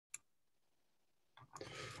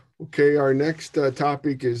Okay, our next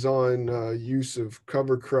topic is on use of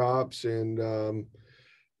cover crops, and Dr.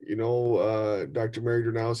 Mary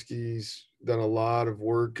Drewnoski's done a lot of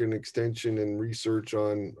work and extension and research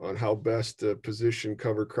on how best to position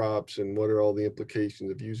cover crops and what are all the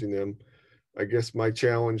implications of using them. I guess my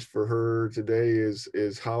challenge for her today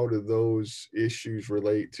is how do those issues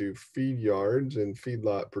relate to feed yards and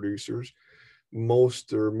feedlot producers?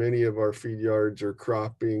 Most or many of our feed yards are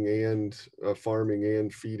cropping and farming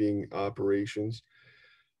and feeding operations.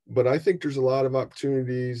 But I think there's a lot of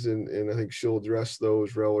opportunities, and I think she'll address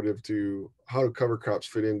those relative to how do cover crops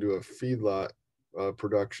fit into a feedlot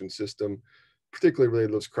production system, particularly related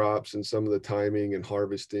to those crops and some of the timing and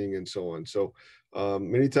harvesting and so on. So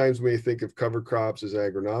many times we may think of cover crops as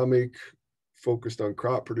agronomic, focused on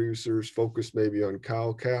crop producers, focused maybe on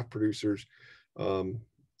cow calf producers. Um,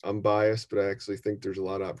 I'm biased, but I actually think there's a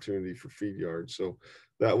lot of opportunity for feed yards. So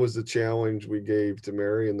that was the challenge we gave to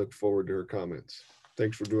Mary, and look forward to her comments.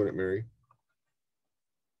 Thanks for doing it, Mary.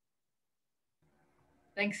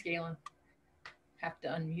 Thanks, Galen. Have to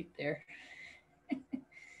unmute there.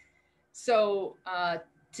 So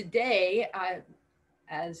today,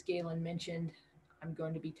 as Galen mentioned, I'm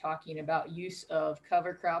going to be talking about use of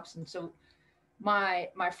cover crops. And so my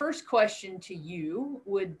first question to you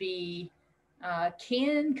would be,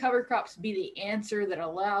 can cover crops be the answer that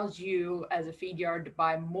allows you as a feed yard to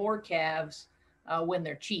buy more calves when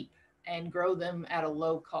they're cheap and grow them at a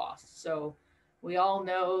low cost? So we all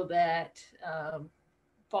know that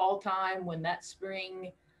fall time, when that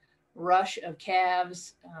spring rush of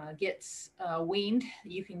calves gets weaned,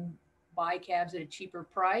 you can buy calves at a cheaper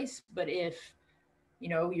price. But if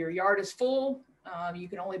your yard is full, you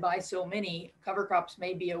can only buy so many. Cover crops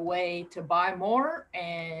may be a way to buy more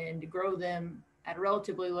and grow them at a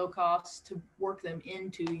relatively low cost to work them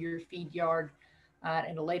into your feed yard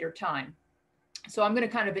at a later time. So I'm going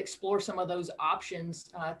to kind of explore some of those options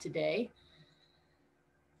today.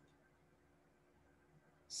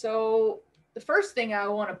 So the first thing I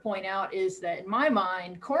want to point out is that in my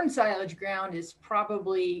mind, corn silage ground is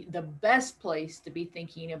probably the best place to be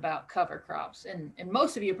thinking about cover crops. And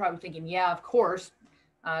most of you are probably thinking, yeah, of course,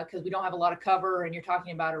 because we don't have a lot of cover and you're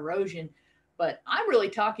talking about erosion. But I'm really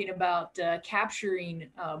talking about capturing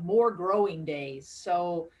more growing days.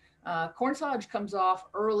 So corn silage comes off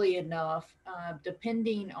early enough,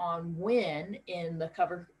 depending on when in the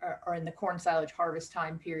cover or in the corn silage harvest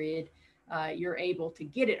time period you're able to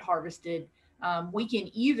get it harvested. We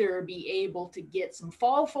can either be able to get some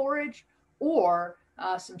fall forage or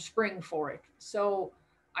some spring forage. So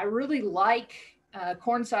I really like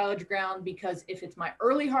corn silage ground because if it's my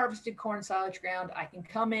early harvested corn silage ground, I can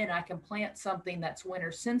come in, I can plant something that's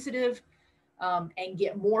winter sensitive and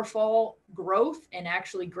get more fall growth and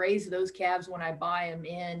actually graze those calves when I buy them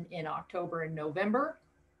in October and November.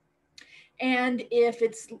 And if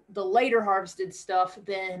it's the later harvested stuff,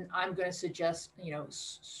 then I'm going to suggest,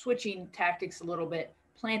 switching tactics a little bit,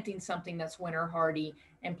 planting something that's winter hardy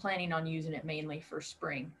and planning on using it mainly for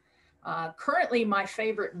spring. Currently, my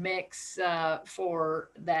favorite mix for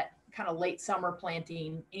that kind of late summer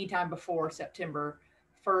planting, anytime before September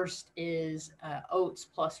 1st, is oats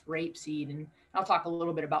plus rapeseed. And I'll talk a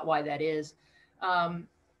little bit about why that is.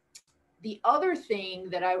 The other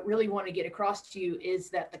thing that I really want to get across to you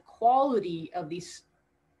is that the quality of these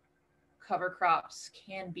cover crops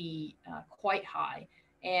can be quite high.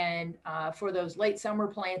 And for those late summer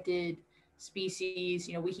planted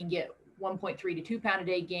species, we can get 1.3 to 2 pound a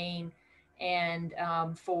day gain. And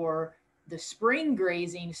for the spring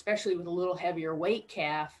grazing, especially with a little heavier weight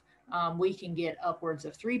calf, we can get upwards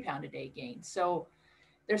of 3 pound a day gain. So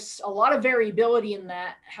there's a lot of variability in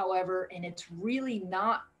that, however, and it's really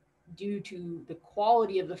not due to the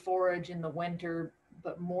quality of the forage in the winter,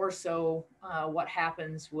 but more so what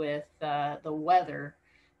happens with the weather.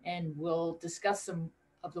 And we'll discuss some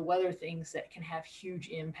of the weather things that can have huge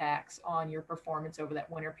impacts on your performance over that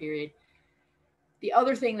winter period. The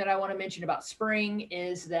other thing that I want to mention about spring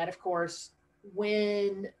is that, of course,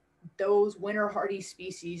 when those winter hardy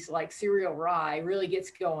species like cereal rye really gets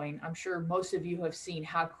going, I'm sure most of you have seen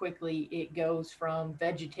how quickly it goes from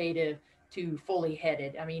vegetative to fully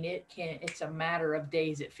headed. I mean, it's a matter of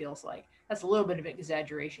days, it feels like. That's a little bit of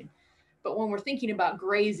exaggeration. But when we're thinking about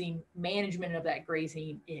grazing, management of that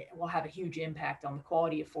grazing, it will have a huge impact on the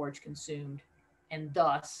quality of forage consumed and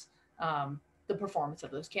thus the performance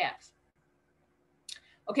of those calves.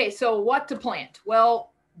 Okay, so what to plant?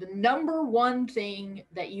 Well, the number one thing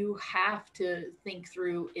that you have to think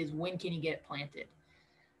through is when can you get planted?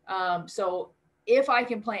 So if I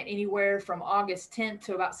can plant anywhere from August 10th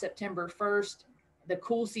to about September 1st, the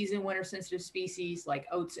cool season winter sensitive species like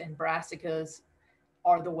oats and brassicas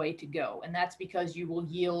are the way to go. And that's because you will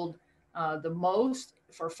yield the most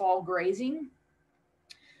for fall grazing.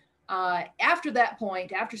 After that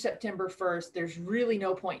point, after September 1st, there's really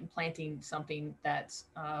no point in planting something that's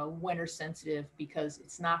winter sensitive because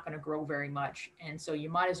it's not going to grow very much. And so you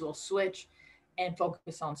might as well switch and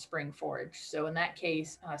focus on spring forage. So in that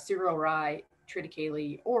case, cereal rye,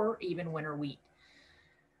 triticale, or even winter wheat.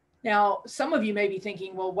 Now, some of you may be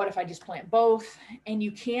thinking, well, what if I just plant both? And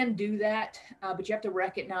you can do that, but you have to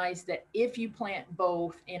recognize that if you plant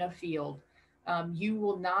both in a field, you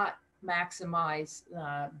will not maximize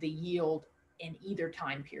the yield in either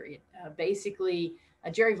time period. Basically,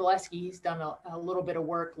 Jerry Valesky, he's done a little bit of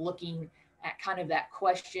work looking at kind of that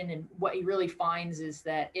question. And what he really finds is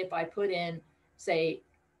that if I put in, say,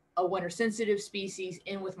 a winter sensitive species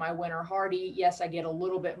in with my winter hardy, yes, I get a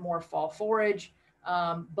little bit more fall forage,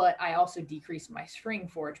 but I also decrease my spring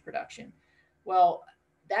forage production. Well,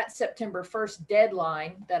 that September 1st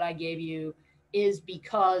deadline that I gave you is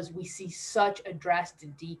because we see such a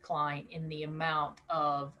drastic decline in the amount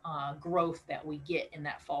of growth that we get in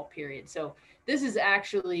that fall period. So this is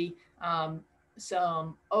actually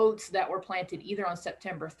some oats that were planted either on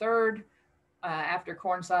September 3rd after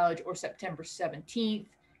corn silage or September 17th.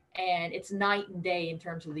 And it's night and day in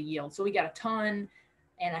terms of the yield. So we got 1.5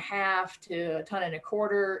 tons to 1.25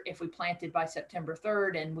 tons if we planted by September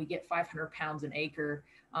 3rd, and we get 500 pounds an acre.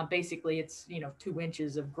 Basically, it's 2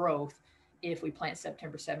 inches of growth if we plant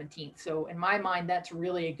September 17th. So in my mind, that's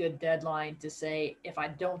really a good deadline to say, if I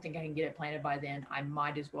don't think I can get it planted by then, I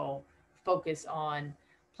might as well focus on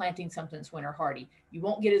planting something that's winter hardy. You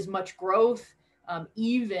won't get as much growth,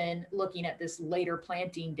 even looking at this later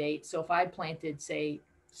planting date. So if I planted, say,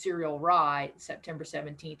 cereal rye September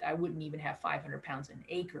 17th, I wouldn't even have 500 pounds an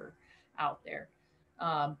acre out there.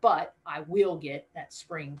 But I will get that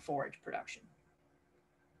spring forage production.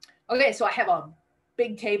 Okay, so I have a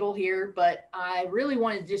big table here, but I really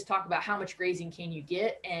wanted to just talk about how much grazing can you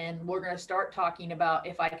get. And we're going to start talking about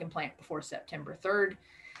if I can plant before September 3rd.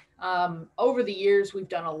 Over the years, we've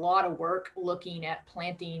done a lot of work looking at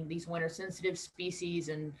planting these winter sensitive species,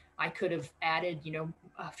 and I could have added,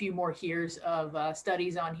 a few more years of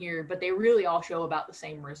studies on here, but they really all show about the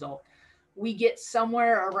same result. We get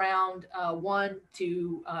somewhere around 1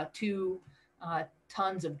 to 2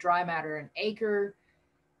 tons of dry matter an acre,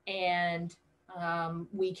 and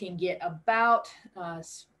we can get about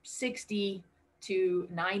 60 to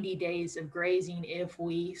 90 days of grazing if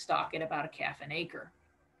we stock at about a calf an acre.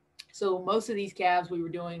 So most of these calves we were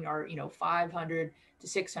doing are, 500 to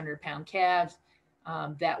 600 pound calves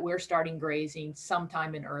that we're starting grazing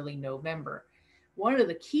sometime in early November. One of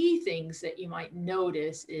the key things that you might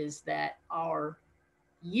notice is that our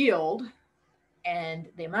yield and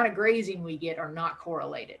the amount of grazing we get are not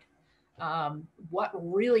correlated. What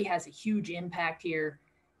really has a huge impact here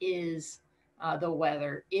is the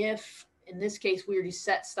weather. If in this case we were just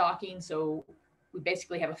set stocking, so we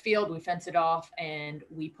basically have a field, we fence it off, and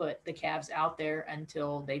we put the calves out there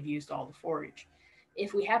until they've used all the forage.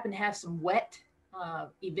 If we happen to have some wet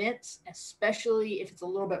events, especially if it's a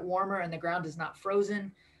little bit warmer and the ground is not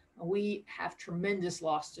frozen, we have tremendous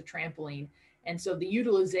loss to trampling. And so the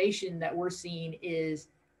utilization that we're seeing is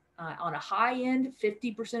on a high end,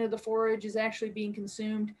 50% of the forage is actually being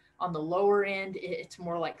consumed. On the lower end, it's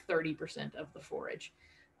more like 30% of the forage.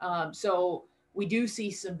 So we do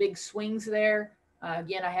see some big swings there.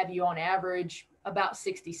 Again, I have you on average about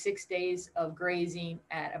 66 days of grazing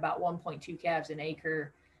at about 1.2 calves an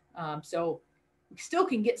acre. So we still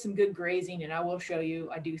can get some good grazing, and I will show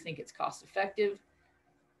you, I do think it's cost effective.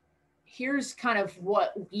 Here's kind of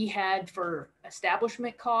what we had for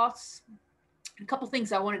establishment costs. A couple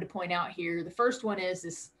things I wanted to point out here. The first one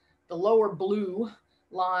is the lower blue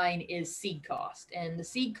line is seed cost, and the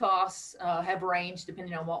seed costs have ranged,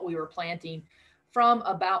 depending on what we were planting, from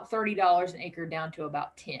about $30 an acre down to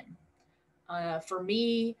about 10. For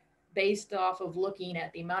me, based off of looking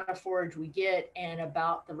at the amount of forage we get and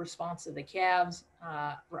about the response of the calves,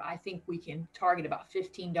 I think we can target about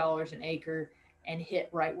 $15 an acre and hit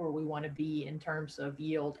right where we want to be in terms of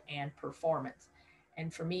yield and performance.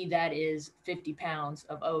 And for me, that is 50 pounds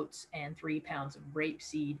of oats and 3 pounds of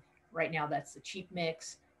rapeseed. Right now, that's the cheap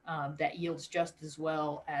mix that yields just as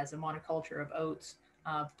well as a monoculture of oats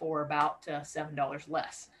for about $7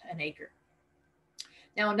 less an acre.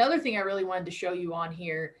 Now, another thing I really wanted to show you on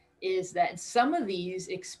here is that in some of these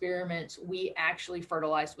experiments, we actually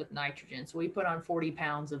fertilized with nitrogen. So we put on 40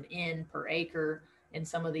 pounds of N per acre in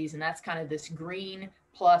some of these, and that's kind of this green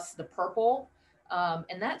plus the purple.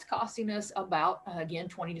 And that's costing us about, again,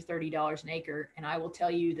 $20 to $30 an acre. And I will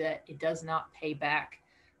tell you that it does not pay back,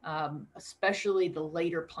 especially the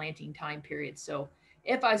later planting time period. So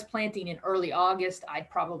If I was planting in early August, I'd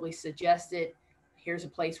probably suggest it. Here's a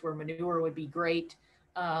place where manure would be great.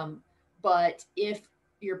 Um, but if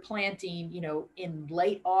you're planting, in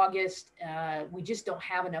late August, we just don't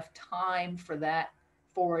have enough time for that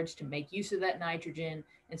forage to make use of that nitrogen.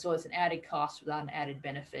 And so it's an added cost without an added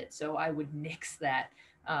benefit. So I would nix that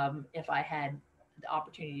if I had the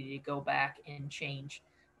opportunity to go back and change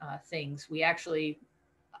things.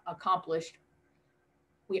 Accomplished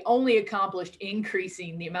we only accomplished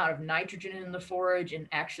increasing the amount of nitrogen in the forage and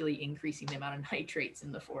actually increasing the amount of nitrates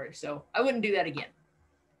in the forage. So I wouldn't do that again.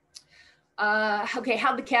 Okay,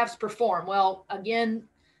 how'd the calves perform? Well, again,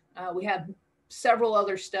 we have several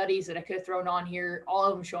other studies that I could have thrown on here, all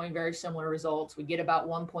of them showing very similar results. We get about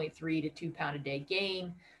 1.3 to 2 pound a day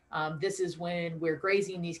gain. This is when we're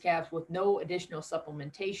grazing these calves with no additional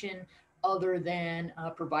supplementation other than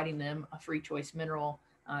providing them a free choice mineral,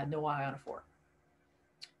 no ionophore.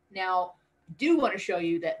 Now, do want to show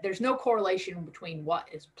you that there's no correlation between what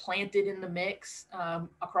is planted in the mix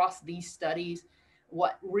across these studies.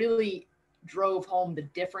 What really drove home the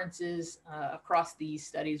differences across these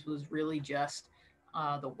studies was really just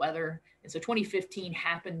the weather. And so 2015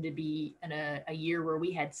 happened to be a year where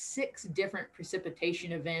we had 6 different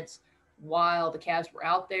precipitation events while the calves were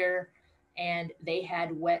out there, and they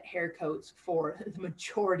had wet hair coats for the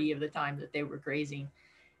majority of the time that they were grazing.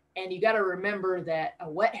 And you got to remember that a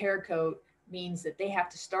wet hair coat means that they have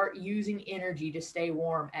to start using energy to stay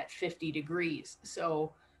warm at 50 degrees.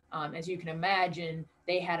 So, as you can imagine,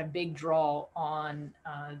 they had a big draw on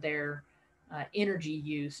their energy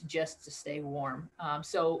use just to stay warm.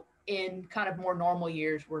 So, in kind of more normal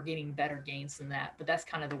years, we're getting better gains than that, but that's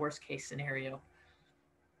kind of the worst case scenario.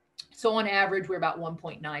 So, on average, we're about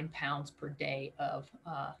 1.9 pounds per day of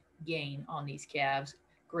gain on these calves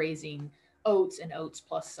grazing oats and oats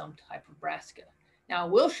plus some type of brassica. Now,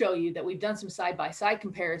 we'll show you that we've done some side-by-side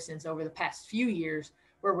comparisons over the past few years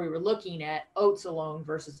where we were looking at oats alone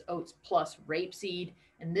versus oats plus rapeseed.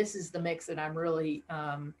 And this is the mix that I'm really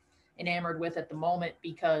enamored with at the moment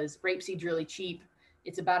because rapeseed's really cheap.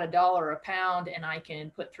 It's about $1 a pound, and I can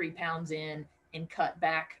put 3 pounds in and cut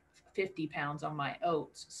back 50 pounds on my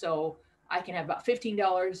oats. So I can have about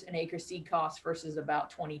 $15 an acre seed cost versus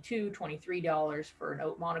about $22, $23 for an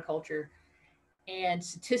oat monoculture. And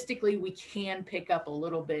statistically, we can pick up a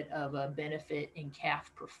little bit of a benefit in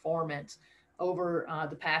calf performance. Over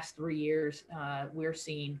the past 3 years, we're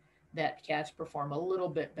seeing that calves perform a little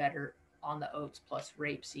bit better on the oats plus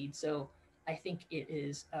rapeseed. So I think it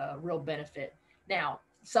is a real benefit. Now,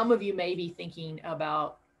 some of you may be thinking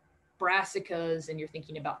about brassicas and you're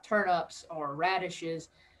thinking about turnips or radishes.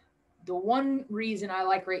 The one reason I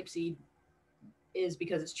like rapeseed is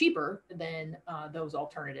because it's cheaper than those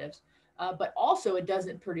alternatives. But also it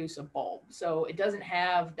doesn't produce a bulb. So it doesn't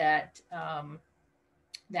have that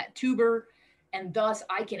tuber, and thus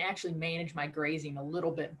I can actually manage my grazing a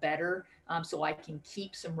little bit better. So I can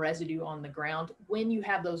keep some residue on the ground. When you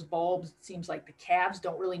have those bulbs, it seems like the calves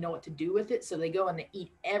don't really know what to do with it. So they go and they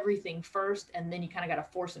eat everything first, and then you kind of got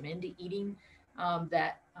to force them into eating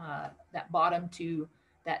that bottom to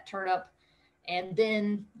that turnip. And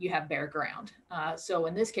then you have bare ground. So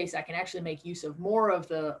in this case, I can actually make use of more of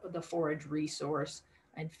the forage resource.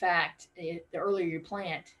 In fact, the earlier you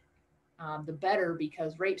plant, the better,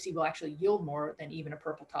 because rapeseed will actually yield more than even a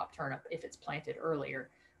purple top turnip if it's planted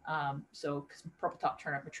earlier. So because purple top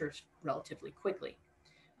turnip matures relatively quickly.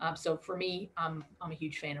 So for me, I'm a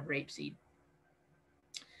huge fan of rapeseed.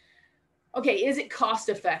 Okay, is it cost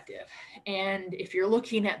effective? And if you're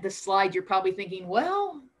looking at this slide, you're probably thinking,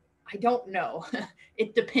 well, I don't know.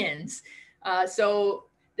 It depends. So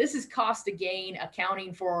this is cost to gain,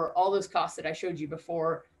 accounting for all those costs that I showed you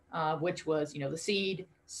before, which was, the seed,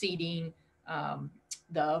 seeding,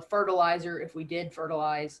 the fertilizer, if we did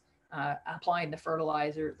fertilize, applying the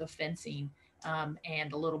fertilizer, the fencing,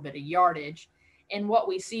 and a little bit of yardage. And what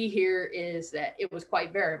we see here is that it was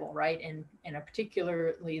quite variable, right? And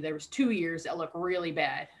particularly, there was 2 years that look really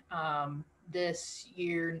bad. This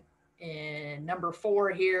year, in number 4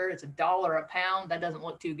 here, it's $1 a pound. That doesn't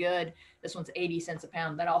look too good. This one's 80 cents a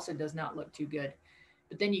pound. That also does not look too good.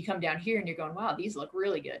 But then you come down here and you're going, wow, these look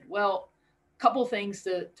really good. Well, a couple things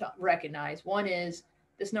to recognize. One is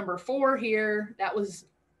this number 4 here, that was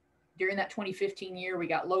during that 2015 year, we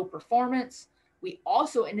got low performance. We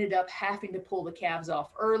also ended up having to pull the calves off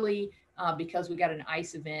early because we got an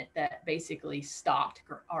ice event that basically stopped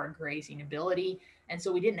our grazing ability. And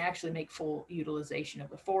so we didn't actually make full utilization of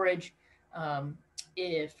the forage.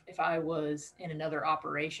 If I was in another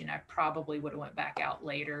operation, I probably would have went back out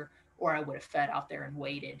later, or I would have fed out there and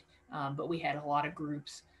waited. But we had a lot of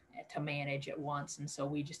groups to manage at once. And so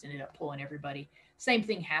we just ended up pulling everybody. Same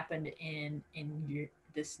thing happened in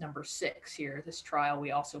this number 6 here, this trial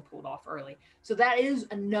we also pulled off early. So that is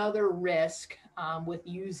another risk with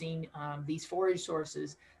using these forage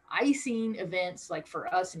sources. Icing events, like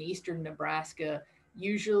for us in eastern Nebraska,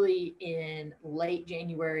 usually in late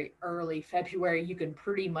January, early February, you can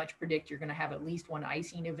pretty much predict you're going to have at least one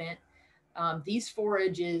icing event. These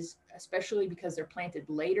forages, especially because they're planted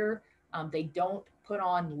later, they don't put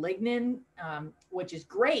on lignin, which is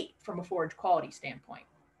great from a forage quality standpoint.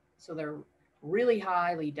 So they're really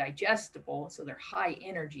highly digestible, so they're high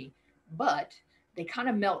energy, but they kind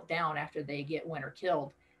of melt down after they get winter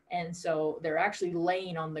killed. And so they're actually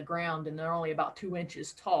laying on the ground and they're only about 2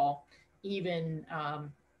 inches tall, even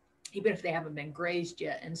even if they haven't been grazed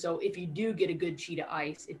yet. And so if you do get a good sheet of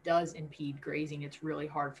ice, it does impede grazing. It's really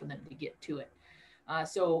hard for them to get to it.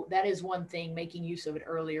 So that is one thing, making use of it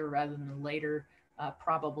earlier rather than later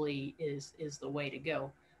probably is the way to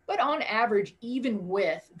go. But on average, even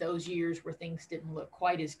with those years where things didn't look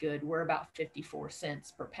quite as good, we're about 54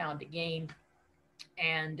 cents per pound of gain.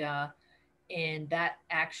 And that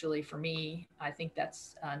actually, for me, I think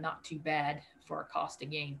that's not too bad for a cost of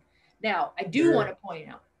gain. Now, I do want to point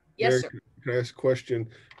out, yes, Derek, sir. can I ask a question?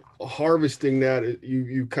 Harvesting that,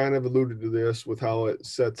 you kind of alluded to this with how it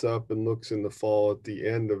sets up and looks in the fall at the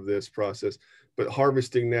end of this process, but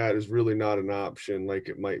harvesting that is really not an option like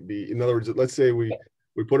it might be. In other words, let's say we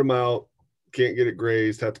put them out, can't get it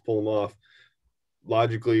grazed, have to pull them off.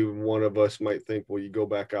 Logically, one of us might think, well, you go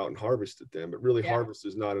back out and harvest it then, but really harvest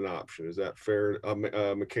is not an option. Is that fair?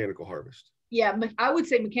 Mechanical harvest? Yeah, I would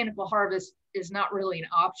say mechanical harvest is not really an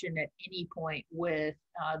option at any point with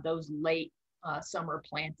those late summer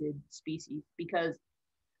planted species, because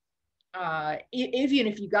even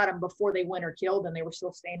if you got them before they winter killed and they were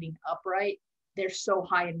still standing upright, they're so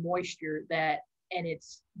high in moisture that, and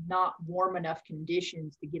it's not warm enough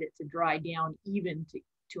conditions to get it to dry down even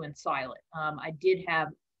to ensile it. I did have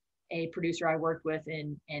a producer I worked with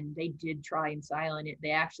and they did try ensiling it.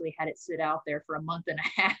 They actually had it sit out there for a month and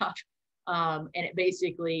a half. And it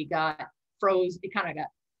basically got froze. It kind of got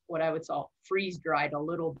what I would call freeze dried a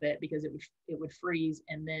little bit, because it would freeze,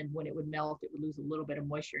 and then when it would melt, it would lose a little bit of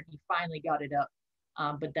moisture. And he finally got it up,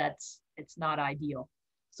 but it's not ideal.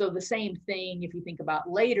 So the same thing, if you think about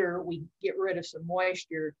later, we get rid of some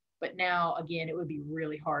moisture, but now again, it would be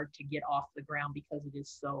really hard to get off the ground because it is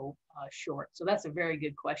so short. So that's a very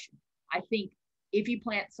good question. I think if you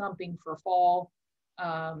plant something for fall,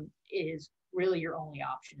 is really your only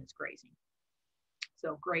option is grazing.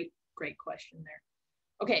 So great question there.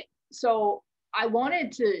 Okay, so I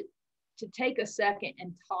wanted to take a second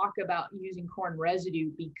and talk about using corn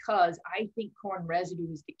residue, because I think corn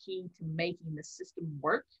residue is the key to making the system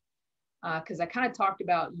work. Because I kind of talked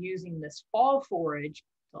about using this fall forage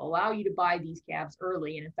to allow you to buy these calves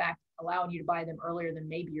early, and in fact, allowing you to buy them earlier than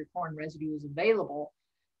maybe your corn residue is available,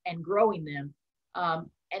 and growing them.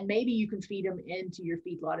 And maybe you can feed them into your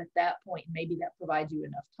feedlot at that point, and maybe that provides you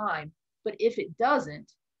enough time. But if it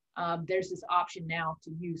doesn't, there's this option now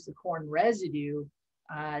to use the corn residue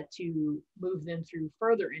to move them through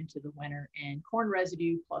further into the winter. And corn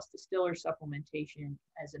residue plus distiller supplementation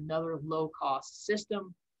as another low-cost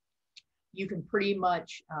system. You can pretty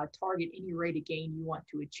much target any rate of gain you want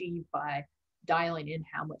to achieve by dialing in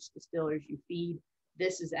how much distillers you feed.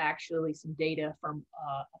 This is actually some data from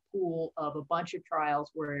a pool of a bunch of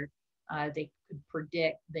trials where they could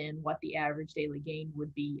predict then what the average daily gain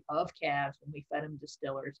would be of calves when we fed them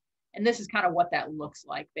distillers. And this is kind of what that looks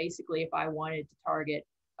like. Basically, if I wanted to target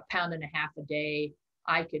 1.5 pounds a day,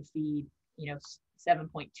 I could feed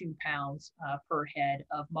 7.2 pounds per head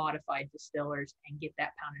of modified distillers and get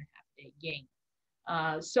that 1.5 pounds a day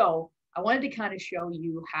gain. So I wanted to kind of show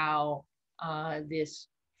you how this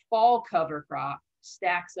fall cover crop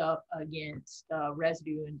stacks up against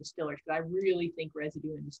residue and distillers, because I really think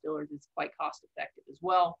residue and distillers is quite cost effective as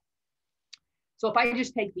well. So if I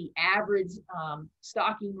just take the average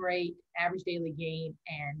stocking rate, average daily gain,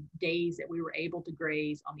 and days that we were able to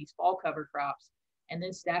graze on these fall cover crops, and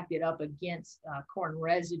then stacked it up against corn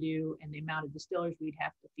residue and the amount of distillers we'd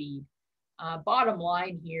have to feed. Bottom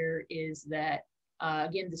line here is that,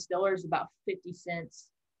 again, distillers about 50 cents,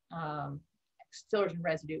 distillers and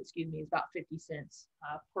residue, excuse me, is about 50 cents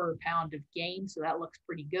per pound of gain. So that looks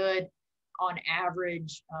pretty good. On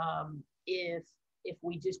average, if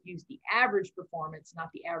we just use the average performance,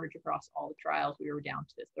 not the average across all the trials, we were down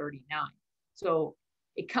to 39. So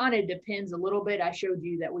it kind of depends a little bit. I showed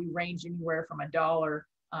you that we range anywhere from $1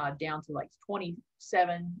 down to like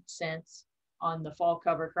 27 cents on the fall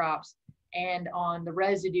cover crops. And on the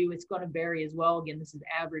residue, it's going to vary as well. Again, this is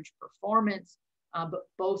average performance. but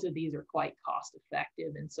both of these are quite cost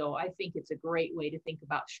effective. And so I think it's a great way to think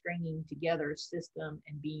about stringing together a system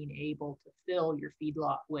and being able to fill your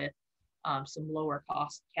feedlot with some lower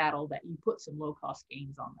cost cattle that you put some low cost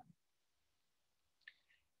gains on them.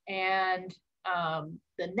 And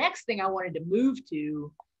the next thing I wanted to move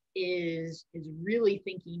to is really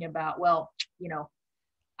thinking about, well, you know,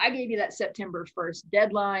 I gave you that September 1st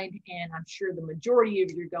deadline, and I'm sure the majority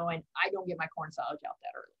of you are going, I don't get my corn silage out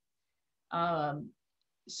that early.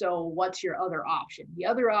 So what's your other option? The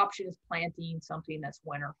other option is planting something that's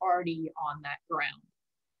winter hardy on that ground.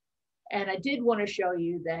 And I did want to show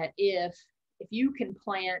you that if you can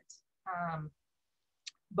plant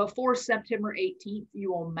before September 18th,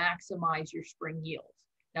 you will maximize your spring yields.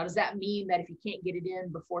 Now, does that mean that if you can't get it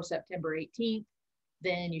in before September 18th,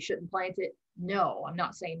 then you shouldn't plant it? No, I'm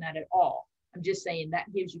not saying that at all. I'm just saying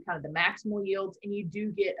that gives you kind of the maximal yields, and you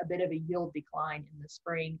do get a bit of a yield decline in the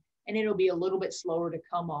spring, and it'll be a little bit slower to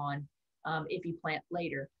come on if you plant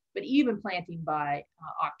later. But even planting by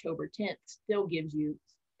October 10th still gives you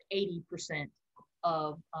 80%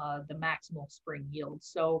 of the maximal spring yield.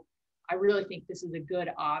 So I really think this is a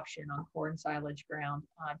good option on corn silage ground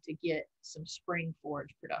to get some spring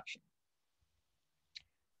forage production.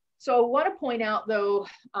 So I want to point out, though,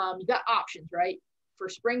 you got options, right? For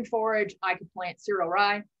spring forage, I could plant cereal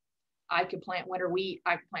rye, I could plant winter wheat,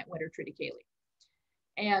 I could plant winter triticale.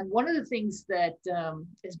 And one of the things that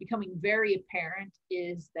is becoming very apparent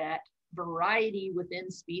is that variety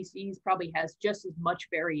within species probably has just as much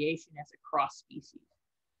variation as across species.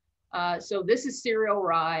 So this is cereal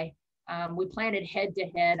rye. We planted head to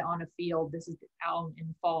head on a field. This is out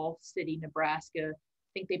in Fall City, Nebraska. I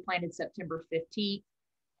think they planted September 15th,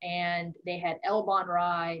 and they had Elbon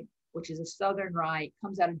rye, which is a southern rye. It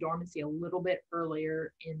comes out of dormancy a little bit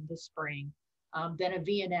earlier in the spring. Then a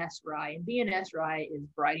VNS rye, and VNS rye is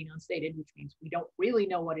variety unstated, which means we don't really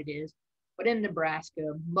know what it is. But in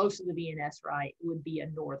Nebraska, most of the VNS rye would be a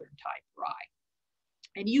northern type rye.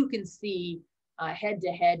 And you can see head to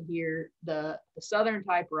head here, the southern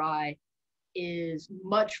type rye is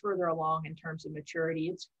much further along in terms of maturity.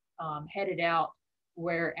 It's headed out,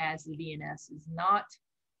 whereas the VNS is not.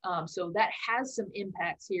 So that has some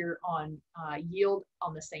impacts here on yield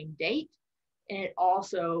on the same date. And it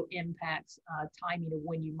also impacts timing of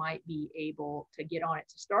when you might be able to get on it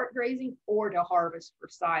to start grazing or to harvest for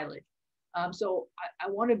silage. So I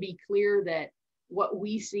want to be clear that what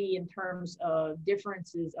we see in terms of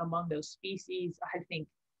differences among those species, I think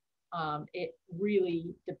it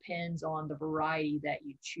really depends on the variety that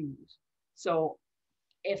you choose. So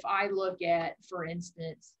if I look at, for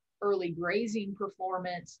instance, early grazing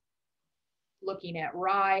performance, looking at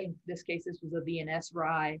rye, in this case, this was a VNS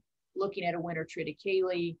rye, looking at a winter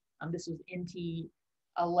triticale, this was NT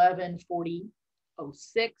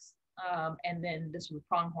 114006, and then this was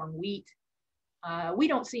pronghorn wheat. We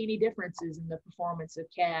don't see any differences in the performance of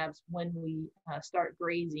calves when we start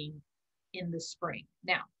grazing in the spring.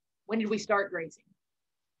 Now, when did we start grazing?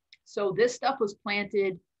 So this stuff was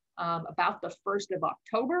planted about the 1st of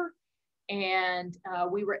October, and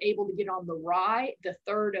we were able to get on the rye the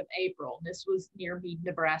 3rd of April. This was near Meade,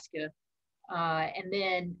 Nebraska. And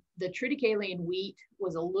then the triticale and wheat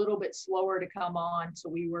was a little bit slower to come on. So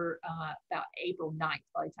we were about April 9th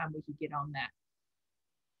by the time we could get on that.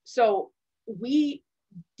 So we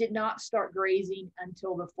did not start grazing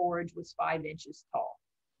until the forage was 5 inches tall.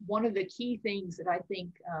 One of the key things that I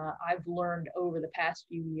think I've learned over the past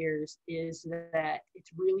few years is that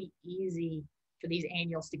it's really easy for these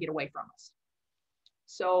annuals to get away from us.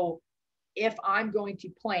 So if I'm going to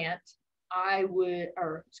plant,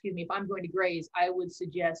 if I'm going to graze, I would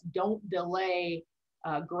suggest don't delay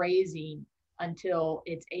grazing until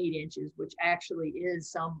it's 8 inches, which actually is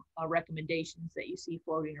some recommendations that you see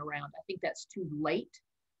floating around. I think that's too late.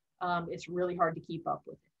 It's really hard to keep up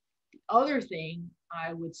with it. The other thing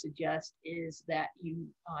I would suggest is that you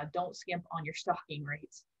don't skimp on your stocking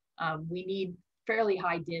rates. We need fairly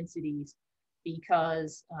high densities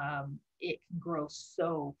because it can grow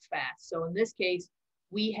so fast. So in this case,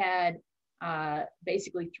 we had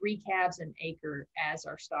basically 3 calves an acre as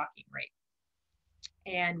our stocking rate.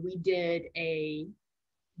 And we did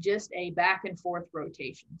just a back and forth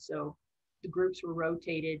rotation. So the groups were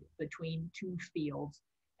rotated between 2 fields,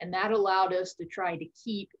 and that allowed us to try to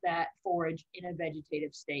keep that forage in a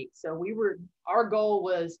vegetative state. So our goal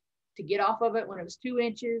was to get off of it when it was 2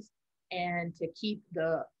 inches and to keep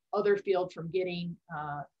the other field from getting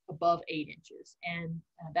above 8 inches. And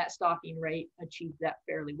that stocking rate achieved that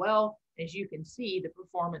fairly well. As you can see, the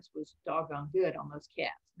performance was doggone good on those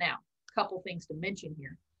calves. Now, a couple things to mention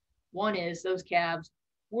here. One is those calves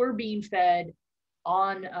were being fed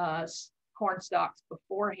on corn stalks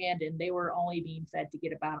beforehand, and they were only being fed to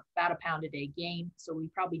get about a pound a day gain. So we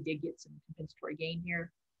probably did get some compensatory gain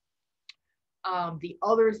here. The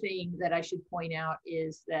other thing that I should point out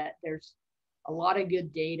is that there's a lot of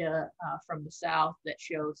good data from the South that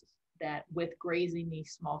shows that with grazing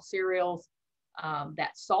these small cereals,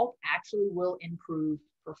 that salt actually will improve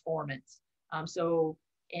performance. So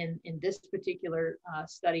in this particular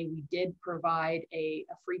study, we did provide a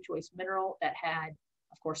free choice mineral that had,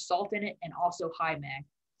 of course, salt in it and also high mag.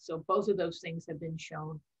 So both of those things have been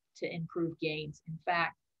shown to improve gains. In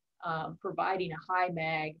fact, providing a high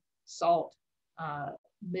mag salt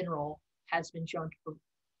mineral has been shown to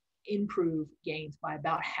improve gains by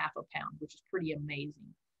about half a pound, which is pretty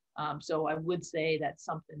amazing. So I would say that's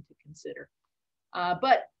something to consider.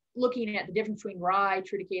 But looking at the difference between rye,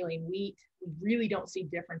 triticale, and wheat, we really don't see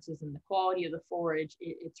differences in the quality of the forage.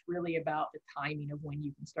 It's really about the timing of when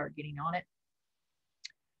you can start getting on it.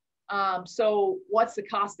 So what's the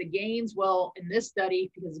cost of gains? Well, in this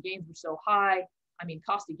study, because the gains were so high, I mean,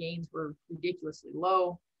 cost of gains were ridiculously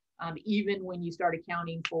low. Even when you start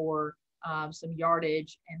accounting for some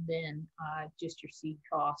yardage and then just your seed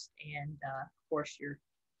cost and of course your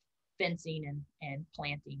fencing and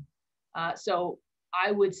planting. So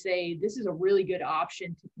I would say this is a really good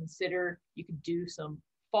option to consider. You can do some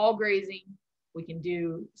fall grazing. We can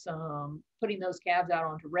do some putting those calves out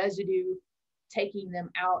onto residue, taking them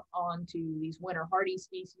out onto these winter hardy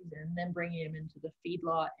species, and then bringing them into the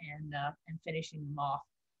feedlot and finishing them off.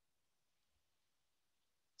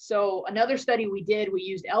 So another study we did, we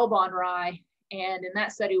used Elbon rye, and in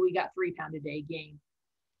that study, we got 3 pound a day gain.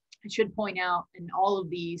 I should point out in all of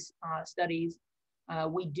these studies,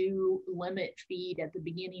 we do limit feed at the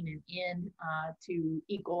beginning and end to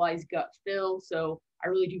equalize gut fill. So I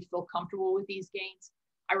really do feel comfortable with these gains.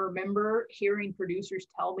 I remember hearing producers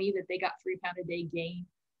tell me that they got 3 pound a day gain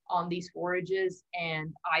on these forages,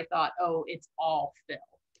 and I thought, oh, it's all fill.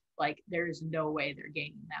 Like there's no way they're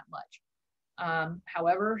gaining that much.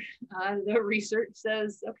 However, the research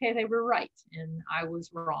says, okay, they were right, and I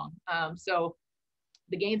was wrong. So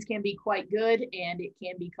the gains can be quite good, and it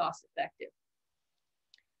can be cost effective.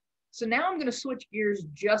 So now I'm going to switch gears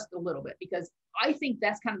just a little bit because I think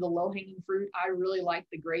that's kind of the low-hanging fruit. I really like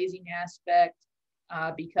the grazing aspect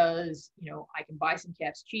because, you know, I can buy some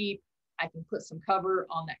calves cheap. I can put some cover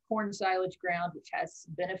on that corn silage ground, which has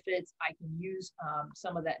some benefits. I can use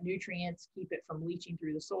some of that nutrients, keep it from leaching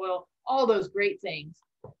through the soil, all those great things.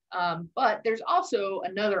 But there's also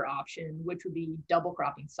another option, which would be double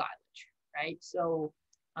cropping silage, right? So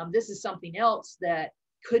this is something else that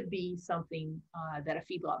could be something that a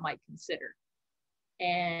feedlot might consider.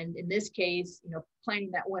 And in this case, you know, planting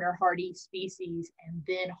that winter hardy species and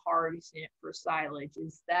then harvesting it for silage,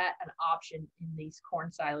 is that an option in these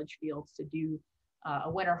corn silage fields to do a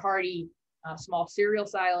winter hardy small cereal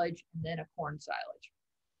silage and then a corn silage?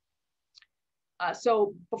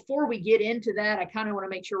 So before we get into that, I kind of want to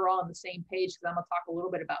make sure we're all on the same page because I'm going to talk a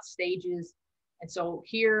little bit about stages. And so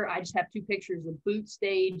here I just have 2 pictures of boot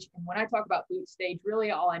stage. And when I talk about boot stage, really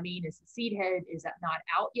all I mean is the seed head is not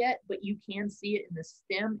out yet, but you can see it in the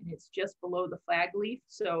stem and it's just below the flag leaf.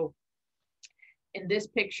 So in this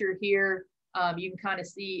picture here, you can kind of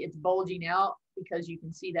see it's bulging out because you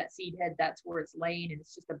can see that seed head, that's where it's laying and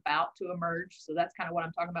it's just about to emerge. So that's kind of what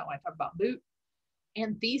I'm talking about when I talk about boot.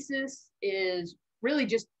 Anthesis is really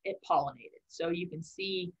just it pollinated. So you can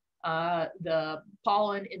see the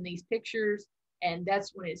pollen in these pictures. And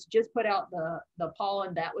that's when it's just put out the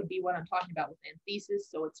pollen. That would be what I'm talking about with anthesis.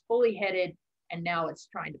 So it's fully headed and now it's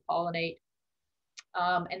trying to pollinate.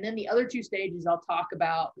 And then the other 2 stages I'll talk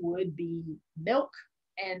about would be milk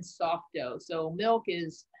and soft dough. So milk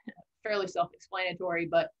is fairly self-explanatory,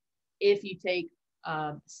 but if you take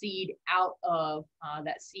seed out of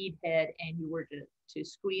that seed head and you were to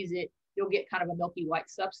squeeze it, you'll get kind of a milky white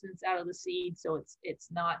substance out of the seed. So it's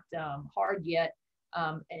not hard yet.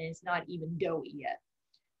 And it's not even doughy yet.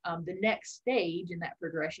 The next stage in that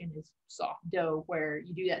progression is soft dough, where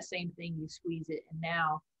you do that same thing, you squeeze it, and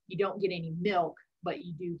now you don't get any milk, but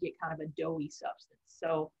you do get kind of a doughy substance.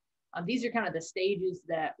 So these are kind of the stages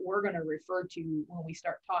that we're going to refer to when we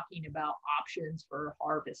start talking about options for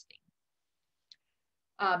harvesting.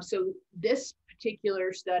 So this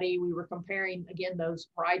particular study, we were comparing, again, those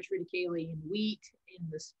rye, triticale, and wheat in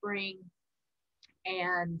the spring.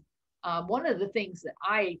 And one of the things that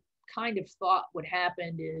I kind of thought would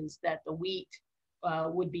happen is that the wheat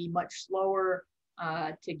would be much slower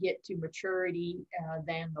to get to maturity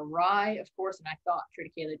than the rye, of course, and I thought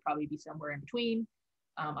triticale would probably be somewhere in between.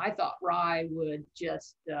 I thought rye would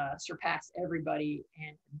just surpass everybody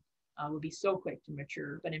and would be so quick to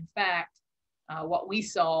mature. But in fact, what we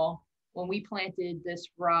saw when we planted this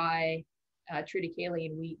rye, triticale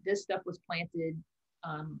and wheat, this stuff was planted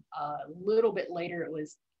a little bit later. It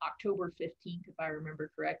was October 15th, if I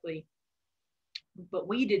remember correctly. But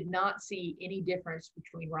we did not see any difference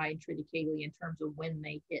between rye and triticale in terms of when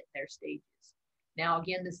they hit their stages. Now,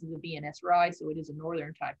 again, this is a VNS rye, so it is a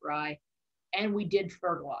northern type rye. And we did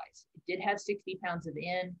fertilize. It did have 60 pounds of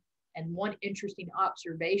N. And one interesting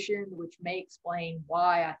observation, which may explain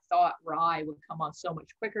why I thought rye would come on so much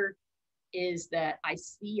quicker, is that I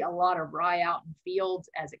see a lot of rye out in fields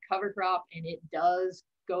as a cover crop, and it does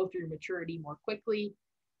go through maturity more quickly.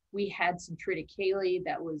 We had some triticale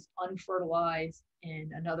that was unfertilized in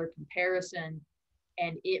another comparison,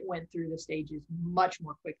 and it went through the stages much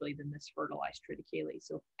more quickly than this fertilized triticale.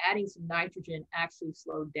 So adding some nitrogen actually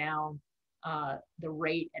slowed down the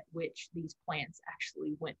rate at which these plants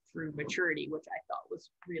actually went through maturity, which I thought was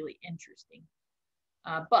really interesting.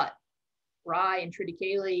 But rye and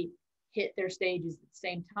triticale hit their stages at the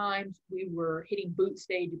same time. We were hitting boot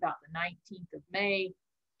stage about the 19th of May,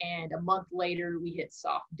 and a month later we hit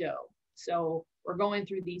soft dough. So we're going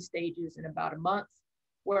through these stages in about a month,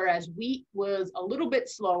 whereas wheat was a little bit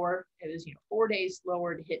slower. It was 4 days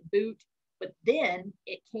slower to hit boot, but then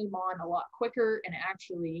it came on a lot quicker and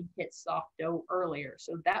actually hit soft dough earlier.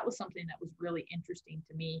 So that was something that was really interesting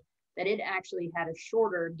to me, that it actually had a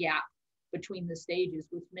shorter gap between the stages,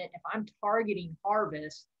 which meant if I'm targeting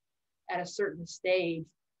harvest at a certain stage,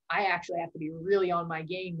 I actually have to be really on my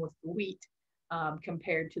game with the wheat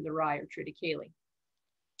compared to the rye or triticale.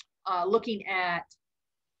 Looking at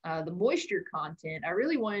the moisture content, I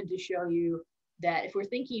really wanted to show you that if we're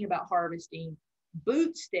thinking about harvesting,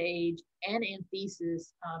 boot stage and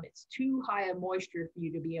anthesis, it's too high a moisture for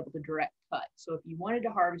you to be able to direct cut. So if you wanted to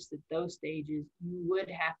harvest at those stages, you would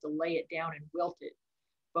have to lay it down and wilt it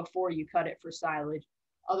before you cut it for silage.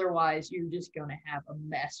 Otherwise, you're just going to have a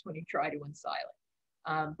mess when you try to ensile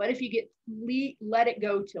it. But if you let it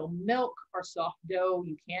go till milk or soft dough,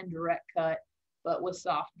 you can direct cut. But with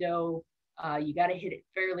soft dough, you got to hit it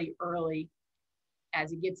fairly early.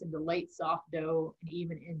 As it gets into late soft dough and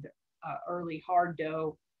even into early hard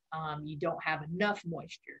dough, you don't have enough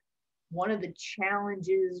moisture. One of the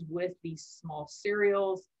challenges with these small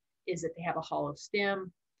cereals is that they have a hollow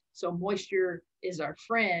stem. So moisture is our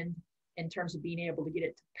friend in terms of being able to get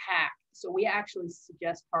it to pack. So we actually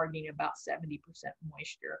suggest targeting about 70%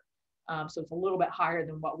 moisture. So it's a little bit higher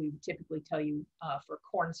than what we would typically tell you for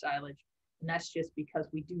corn silage. And that's just because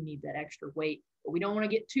we do need that extra weight. But we don't want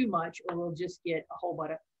to get too much, or we'll just get a whole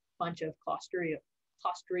bunch of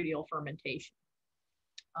clostridial fermentation,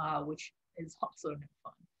 which is also no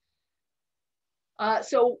fun.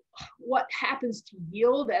 So what happens to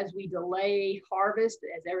yield as we delay harvest?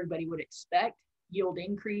 As everybody would expect, yield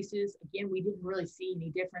increases. Again, we didn't really see any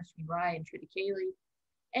difference between rye and triticale.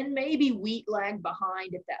 And maybe wheat lagged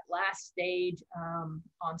behind at that last stage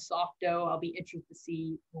on soft dough. I'll be interested to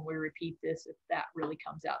see when we repeat this if that really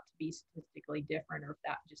comes out to be statistically different, or if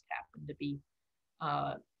that just happened to be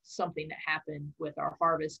something that happened with our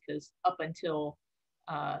harvest, because up until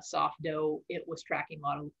soft dough, it was tracking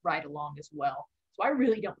right along as well. So I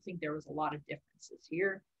really don't think there was a lot of differences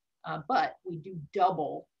here, but we do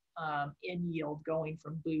double in yield going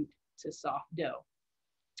from boot to soft dough.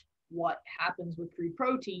 What happens with crude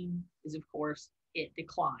protein is, of course, it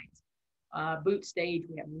declines. Boot stage,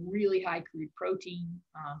 we have really high crude protein,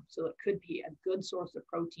 so it could be a good source of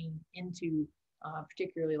protein into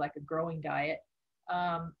particularly like a growing diet.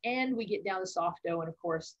 And we get down to soft dough, and of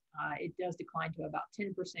course, it does decline to about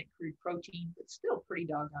 10% crude protein, but still pretty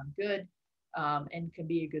doggone good, and can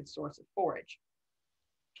be a good source of forage.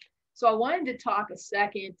 So I wanted to talk a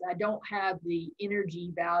second. I don't have the energy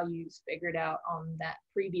values figured out on that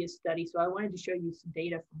previous study, so I wanted to show you some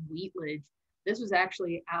data from wheatlage. This was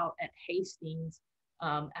actually out at Hastings,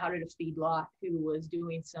 out at a feedlot who was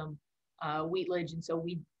doing some wheatlage, and so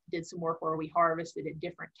we did some work where we harvested at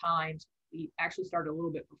different times. We actually started a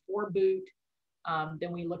little bit before boot,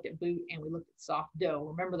 then we looked at boot and we looked at soft dough.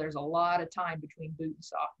 Remember, there's a lot of time between boot and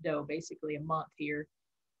soft dough, basically a month here.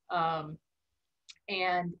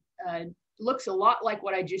 Looks a lot like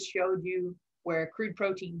what I just showed you, where crude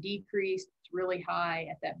protein decreased. It's really high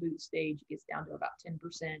at that boot stage. It gets down to about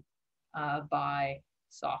 10% by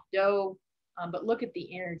soft dough. But look at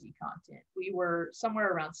the energy content. We were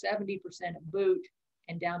somewhere around 70% at boot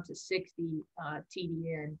and down to 60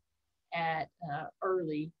 TDN at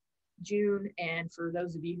early June. And for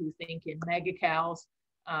those of you who think in mega cows,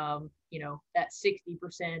 that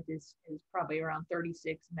 60% is probably around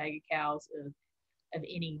 36 mega cows of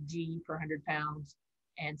any G per 100 pounds,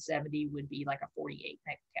 and 70 would be like a 48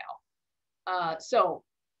 mega cow. So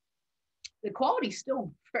the quality's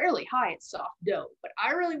still fairly high at soft dough. But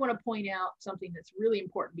I really want to point out something that's really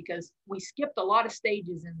important, because we skipped a lot of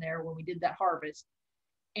stages in there when we did that harvest.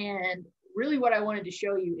 And really what I wanted to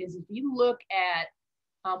show you is, if you look at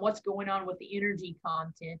what's going on with the energy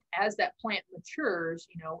content as that plant matures,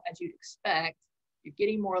 you know, as you'd expect, you're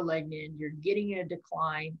getting more lignin, you're getting a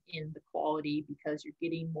decline in the quality because you're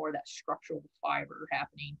getting more of that structural fiber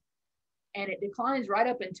happening. And it declines right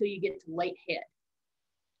up until you get to late head.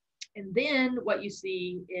 And then what you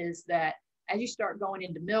see is that as you start going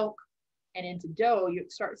into milk and into dough, you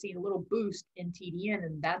start seeing a little boost in TDN,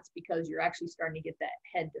 and that's because you're actually starting to get that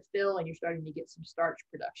head to fill and you're starting to get some starch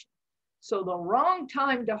production. So the wrong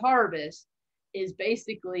time to harvest is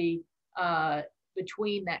basically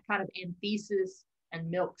between that kind of anthesis and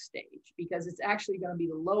milk stage, because it's actually going to be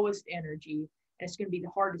the lowest energy, and it's going to be the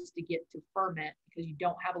hardest to get to ferment because you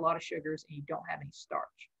don't have a lot of sugars and you don't have any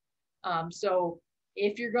starch. So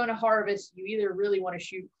if you're going to harvest, you either really want to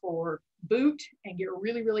shoot for boot and get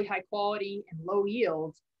really, really high quality and low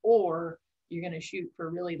yields, or you're going to shoot for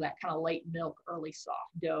really that kind of late milk, early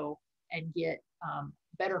soft dough and get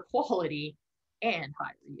better quality and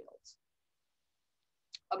higher yields.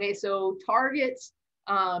 Okay, so targets,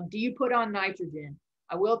 do you put on nitrogen?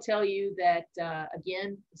 I will tell you that,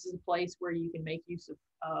 again, this is a place where you can make use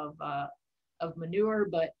of manure,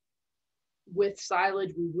 but with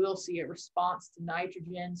silage, we will see a response to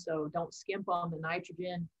nitrogen, so don't skimp on the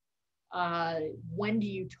nitrogen. When do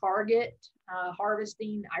you target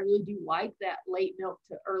harvesting? I really do like that late milk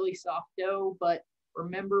to early soft dough, but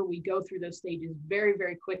remember, we go through those stages very,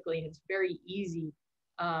 very quickly, and it's very easy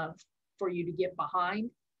for you to get behind.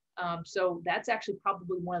 So that's actually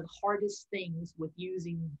probably one of the hardest things with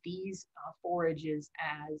using these forages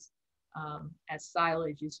as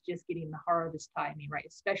silage, is just getting the harvest timing right,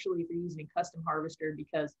 especially if you're using a custom harvester,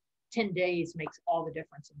 because 10 days makes all the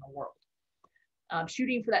difference in the world.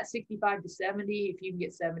 Shooting for that 65 to 70, if you can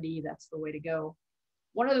get 70, that's the way to go.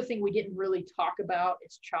 One other thing we didn't really talk about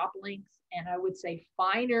is chop length, and I would say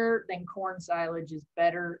finer than corn silage is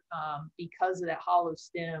better because of that hollow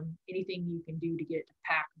stem. Anything you can do to get it to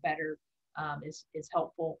pack better is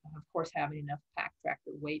helpful. And of course, having enough pack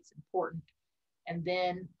tractor weight is important. And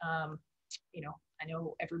then, you know, I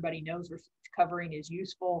know everybody knows where covering is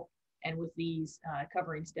useful, and with these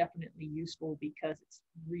coverings definitely useful because it's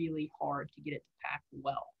really hard to get it to pack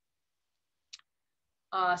well.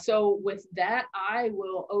 So with that, I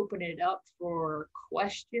will open it up for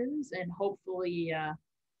questions, and hopefully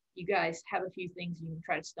you guys have a few things you can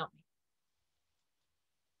try to stump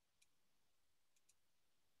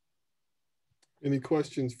me. Any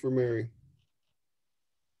questions for Mary?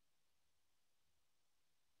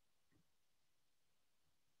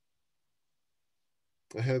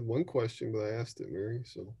 I had one question, but I asked it, Mary,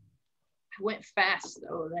 so. I went fast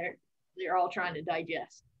though. They're all trying to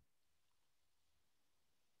digest.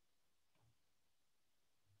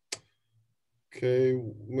 Okay,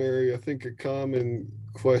 Mary, I think a common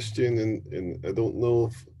question, and I don't know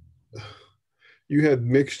if you had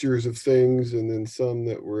mixtures of things and then some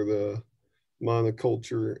that were the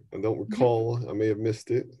monoculture. I don't recall, I may have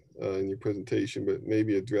missed it in your presentation, but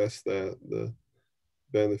maybe address that, the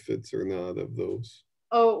benefits or not of those.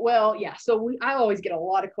 Oh, well, yeah. So I always get a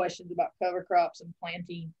lot of questions about cover crops and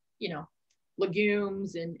planting, you know,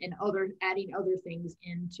 legumes and adding other things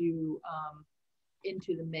into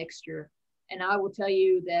the mixture. And I will tell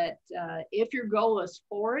you that if your goal is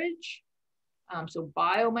forage, so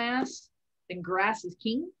biomass, then grass is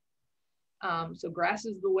king. So grass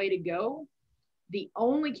is the way to go. The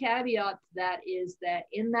only caveat to that is that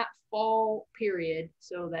in that fall period,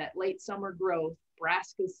 so that late summer growth,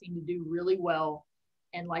 brassicas seem to do really well.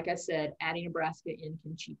 And like I said, adding a brassica in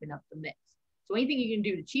can cheapen up the mix. So anything you can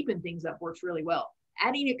do to cheapen things up works really well.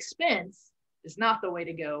 Adding expense is not the way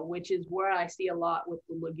to go, which is where I see a lot with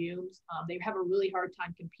the legumes. They have a really hard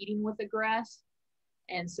time competing with the grass.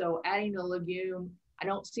 And so adding a legume, I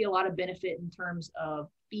don't see a lot of benefit in terms of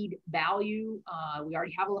feed value. We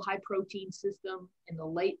already have a high protein system in the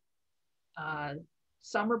late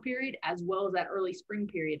summer period, as well as that early spring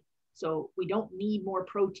period. So we don't need more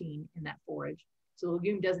protein in that forage. So the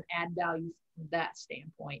legume doesn't add value from that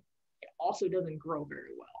standpoint. It also doesn't grow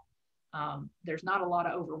very well. There's not a lot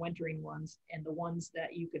of overwintering ones, and the ones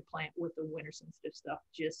that you could plant with the winter sensitive stuff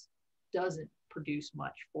just doesn't produce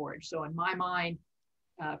much forage. So in my mind,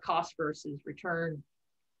 cost versus return,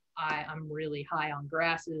 I'm really high on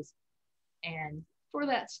grasses. And for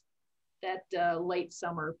that late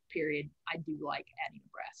summer period, I do like adding a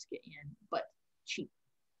brassica in, but cheap.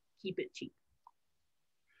 Keep it cheap.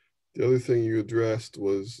 The other thing you addressed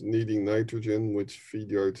was needing nitrogen, which feed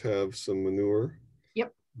yards have some manure.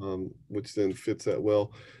 Yep. which then fits that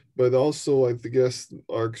well. But also, I guess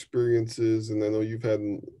our experiences, and I know you've had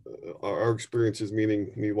our experiences,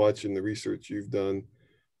 meaning me watching the research you've done,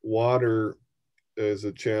 water is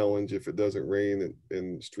a challenge if it doesn't rain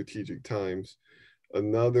in strategic times.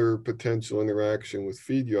 Another potential interaction with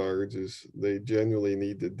feed yards is they generally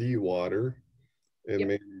need to de-water and Yep.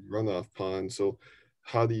 maybe runoff ponds. So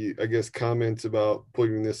how do you, I guess, comments about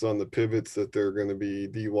putting this on the pivots that they're going to be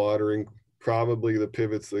dewatering? Probably the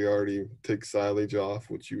pivots they already take silage off,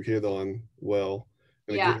 which you hit on well.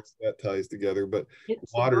 And Yeah, again, that ties together. But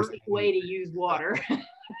it's a water, great way to use water.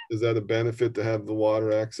 is that a benefit to have the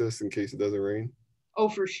water access in case it doesn't rain? Oh,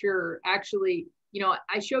 for sure. Actually,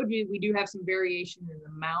 I showed you we do have some variation in the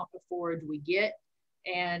amount of forage we get.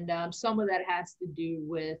 And some of that has to do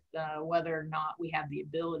with whether or not we have the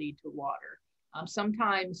ability to water.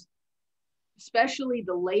 Sometimes, especially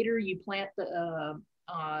the later you plant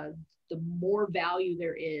the more value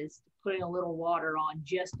there is to putting a little water on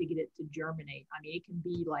just to get it to germinate. I mean, it can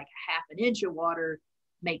be like half an inch of water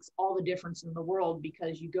makes all the difference in the world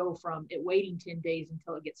because you go from it waiting 10 days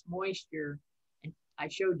until it gets moisture. And I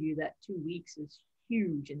showed you that 2 weeks is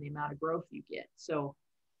huge in the amount of growth you get. So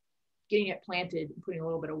getting it planted and putting a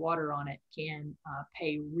little bit of water on it can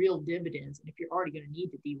pay real dividends. And if you're already going to need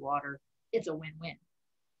to de-water, it's a win-win.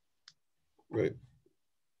 Right.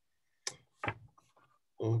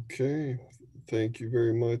 Okay. Thank you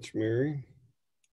very much, Mary.